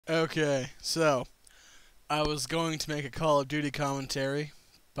Okay, so I was going to make a Call of Duty commentary,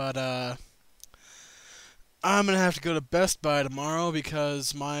 but I'm gonna have to go to Best Buy tomorrow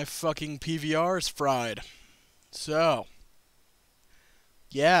because my fucking PVR is fried. So,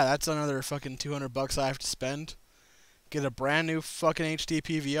 yeah, that's another fucking $200 I have to spend. Get a brand new fucking HD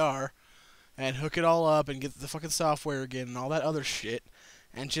PVR and hook it all up and get the fucking software again and all that other shit.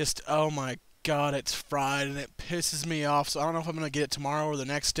 And just, oh my god, it's fried and it pisses me off. So I don't know if I'm gonna get it tomorrow or the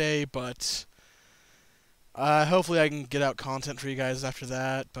next day, but hopefully I can get out content for you guys after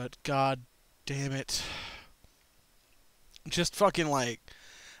that, but god damn it. Just fucking like,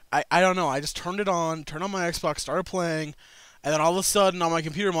 I don't know, I just turned on my Xbox, started playing, and then all of a sudden on my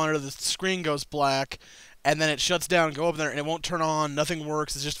computer monitor the screen goes black, and then it shuts down, go up there, and it won't turn on, nothing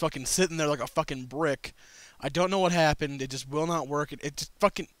works, it's just fucking sitting there like a fucking brick. I don't know what happened, it just will not work, it just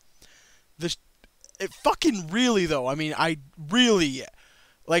fucking, this, it fucking really though, I mean, I really,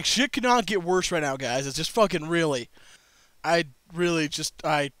 like, shit could not get worse right now, guys. It's just fucking really. I really just,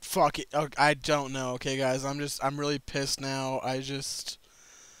 fuck it. I don't know, okay, guys. I'm really pissed now. I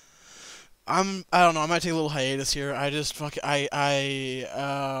don't know. I might take a little hiatus here. I just,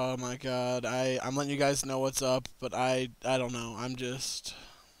 oh my god. I'm letting you guys know what's up, but I don't know.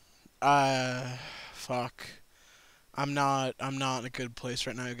 Fuck. I'm not in a good place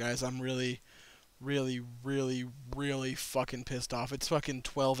right now, guys. I'm really fucking pissed off. It's fucking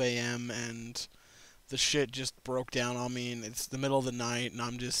 12 a.m. and the shit just broke down on me, and it's the middle of the night, and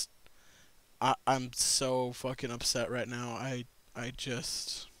I'm so fucking upset right now. I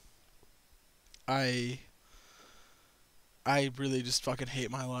just, I, I really just fucking hate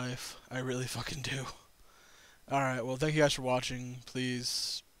my life. I really fucking do. Alright, well, thank you guys for watching.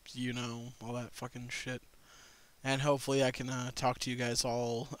 Please, all that fucking shit. And hopefully I can talk to you guys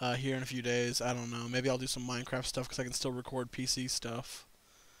all here in a few days. I don't know. Maybe I'll do some Minecraft stuff because I can still record PC stuff.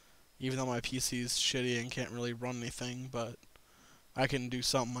 Even though my PC's shitty and can't really run anything, but I can do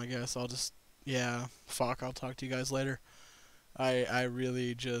something, I guess. Yeah, fuck, I'll talk to you guys later. I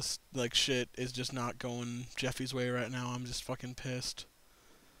really just, like, shit is just not going Jeffy's way right now. I'm just fucking pissed.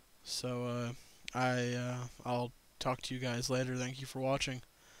 So, I'll talk to you guys later. Thank you for watching.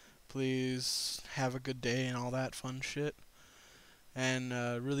 Please have a good day and all that fun shit. And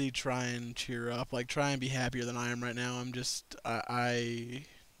really try and cheer up. Like, try and be happier than I am right now. I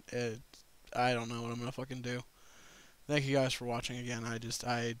don't know what I'm gonna fucking do. Thank you guys for watching again. I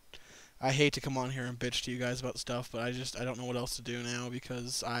hate to come on here and bitch to you guys about stuff, but I don't know what else to do now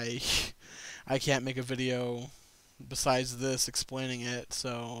because I can't make a video besides this explaining it.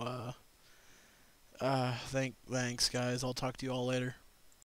 So thanks guys. I'll talk to you all later.